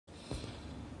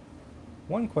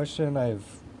One question I've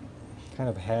kind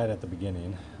of had at the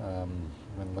beginning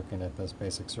when looking at this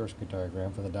basic circuit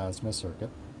diagram for the Don Smith circuit,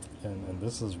 and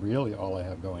this is really all I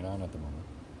have going on at the moment,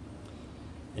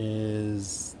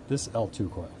 is this L2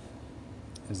 coil.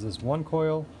 Is this one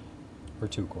coil or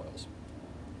two coils?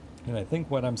 And I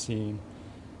think what I'm seeing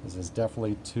is there's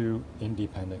definitely two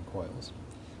independent coils.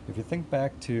 If you think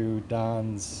back to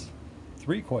Don's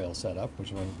 3-coil setup,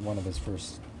 which was one of his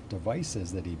first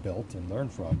devices that he built and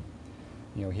learned from,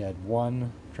 you know, he had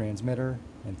one transmitter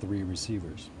and 3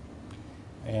 receivers.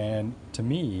 And to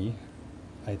me,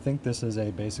 I think this is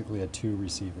basically a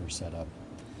 2-receiver setup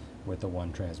with the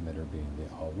 1 transmitter being the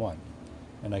L1.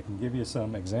 And I can give you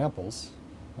some examples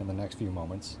in the next few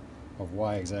moments of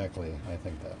why exactly I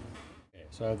think that. Okay,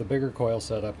 so I have the bigger coil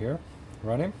setup here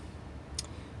running.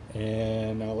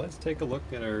 And now let's take a look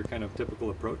at our kind of typical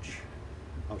approach.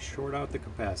 I'll short out the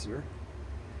capacitor,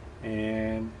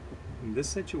 and in this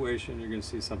situation you're going to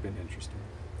see something interesting.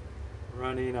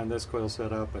 Running on this coil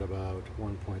setup at about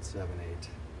 1.78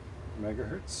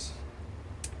 megahertz.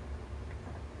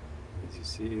 As you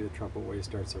see, the trumpet wave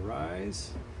starts to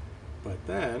rise, but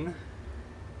then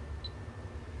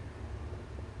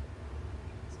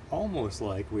it's almost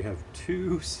like we have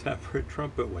 2 separate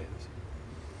trumpet waves.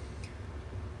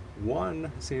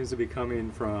 One seems to be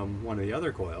coming from one of the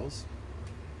other coils,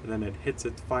 and then it hits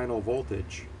its final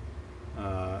voltage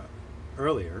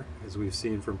earlier. As we've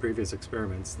seen from previous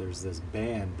experiments, there's this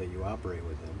band that you operate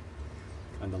within.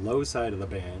 On the low side of the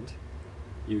band,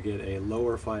 you get a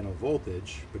lower final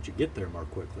voltage, but you get there more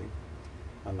quickly.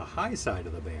 On the high side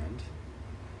of the band,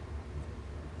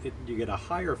 you get a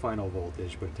higher final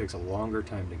voltage, but it takes a longer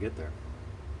time to get there.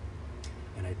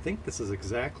 And I think this is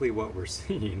exactly what we're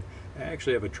seeing. I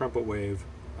actually have a trumpet wave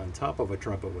on top of a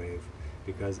trumpet wave,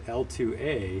 because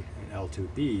L2A and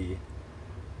L2B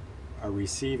are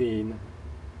receiving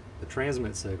the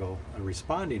transmit signal and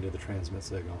responding to the transmit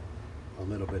signal a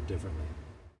little bit differently.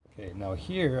 Okay, now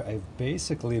here I've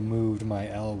basically moved my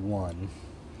L1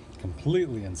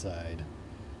 completely inside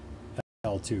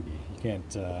L2B. You can't,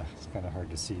 it's kind of hard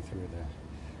to see through the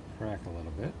crack a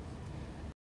little bit.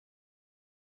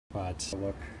 But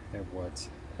look at what's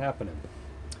happening.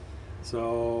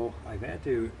 So I've had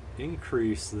to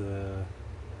increase the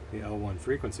L1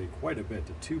 frequency quite a bit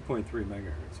to 2.3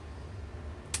 megahertz.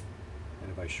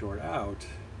 And if I short out,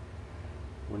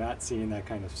 we're not seeing that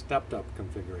kind of stepped up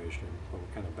configuration, but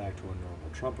we're kind of back to a normal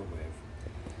trumpet wave.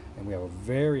 And we have a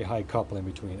very high coupling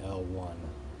between L1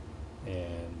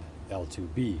 and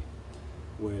L2B,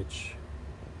 which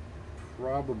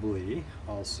probably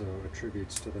also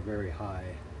attributes to the very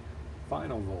high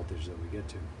final voltage that we get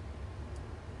to.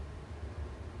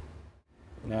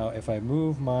 Now if I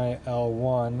move my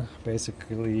L1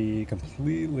 basically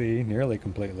completely, nearly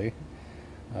completely,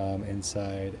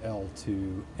 inside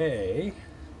L2A,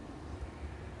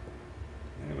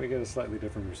 and we get a slightly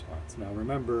different response. Now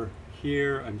remember,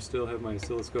 here I still have my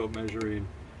oscilloscope measuring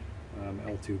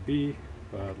L2B,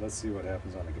 but let's see what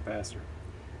happens on the capacitor.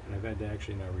 And I've had to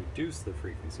actually now reduce the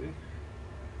frequency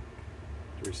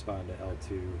to respond to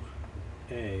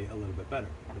L2A a little bit better.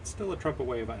 It's still a trumpet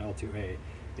wave on L2A,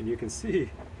 and you can see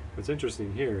what's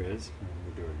interesting here is, let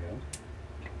me do it again.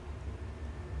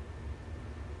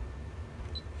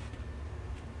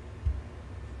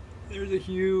 There's a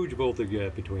huge voltage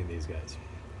gap between these guys.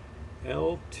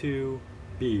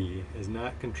 L2B is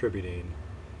not contributing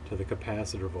to the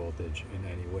capacitor voltage in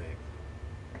any way.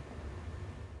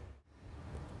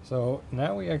 So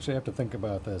now we actually have to think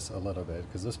about this a little bit,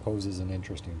 because this poses an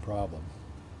interesting problem.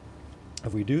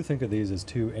 If we do think of these as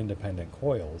 2 independent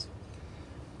coils,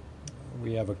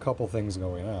 we have a couple things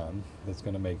going on that's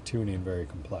going to make tuning very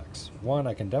complex. One,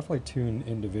 I can definitely tune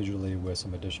individually with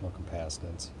some additional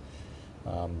capacitance,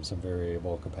 some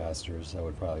variable capacitors. That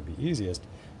would probably be easiest.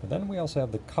 But then we also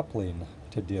have the coupling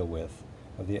to deal with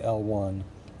of the L1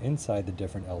 inside the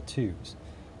different L2s.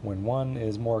 When one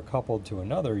is more coupled to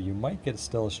another, you might get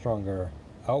still a stronger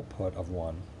output of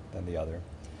one than the other.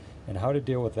 And how to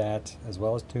deal with that, as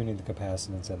well as tuning the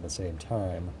capacitance at the same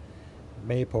time,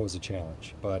 may pose a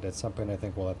challenge, but it's something I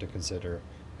think we'll have to consider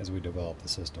as we develop the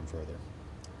system further.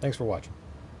 Thanks for watching.